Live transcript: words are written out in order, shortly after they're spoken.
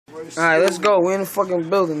Alright, let's go. We in the fucking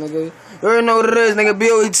building, nigga. You already know what it is, nigga.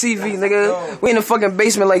 B.O.E TV, nigga. We in the fucking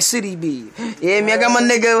basement like City B. Yeah, me, I got my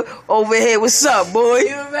nigga over here. What's up, boy?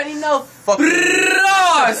 You already know.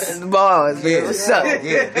 Fucking Boss, nigga. What's up?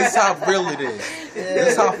 Yeah, this how real it is.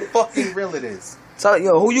 This how fucking real it is. So,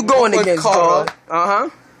 yo, who you going against, Carl?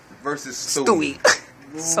 Versus Stewie.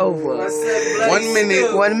 So what? 1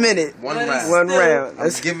 minute. 1 minute. One round. One round.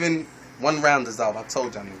 I'm giving 1 round is out. I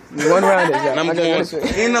told y'all niggas. 1 round is out.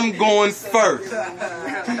 And I'm going first.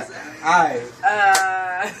 Alright.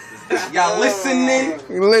 Y'all listening?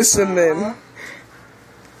 Listening.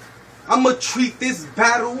 I'ma treat this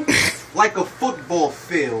battle like a football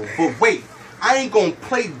field. But wait, I ain't gonna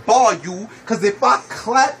play ball you, cause if I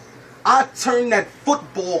clap, I turn that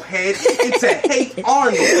football head into Hey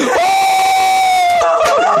Arnold.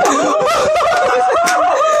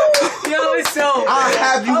 Yo, it's over. I'll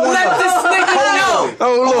have you on Let this nigga know.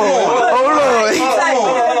 Hold on.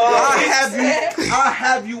 I'll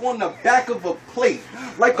have you on the back of a plate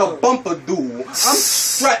like a bumper dude. I'm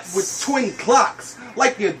strapped with twin clocks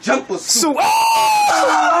like your jumper suit.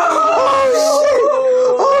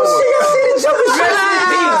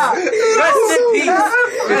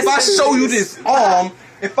 If I show you this arm,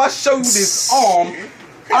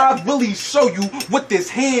 I'll really show you what this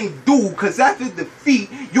hand do, cause after defeat,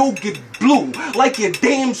 you'll get blue like your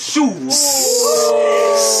damn shoes.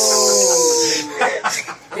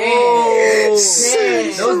 Damn.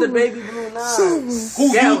 Those the baby blue knives.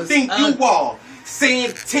 Who you think you are?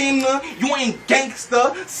 Santana, you ain't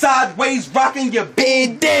gangster, sideways rocking your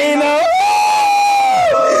bandana.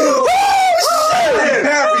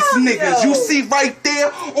 Embarrassed niggas, you see right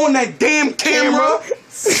there on that damn camera?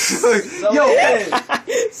 Yo,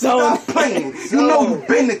 stop playing. You know you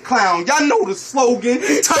been the clown. Y'all know the slogan.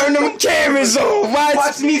 Turn them cameras on.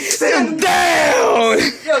 Watch me sit down.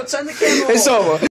 Yo, turn the camera on. It's over.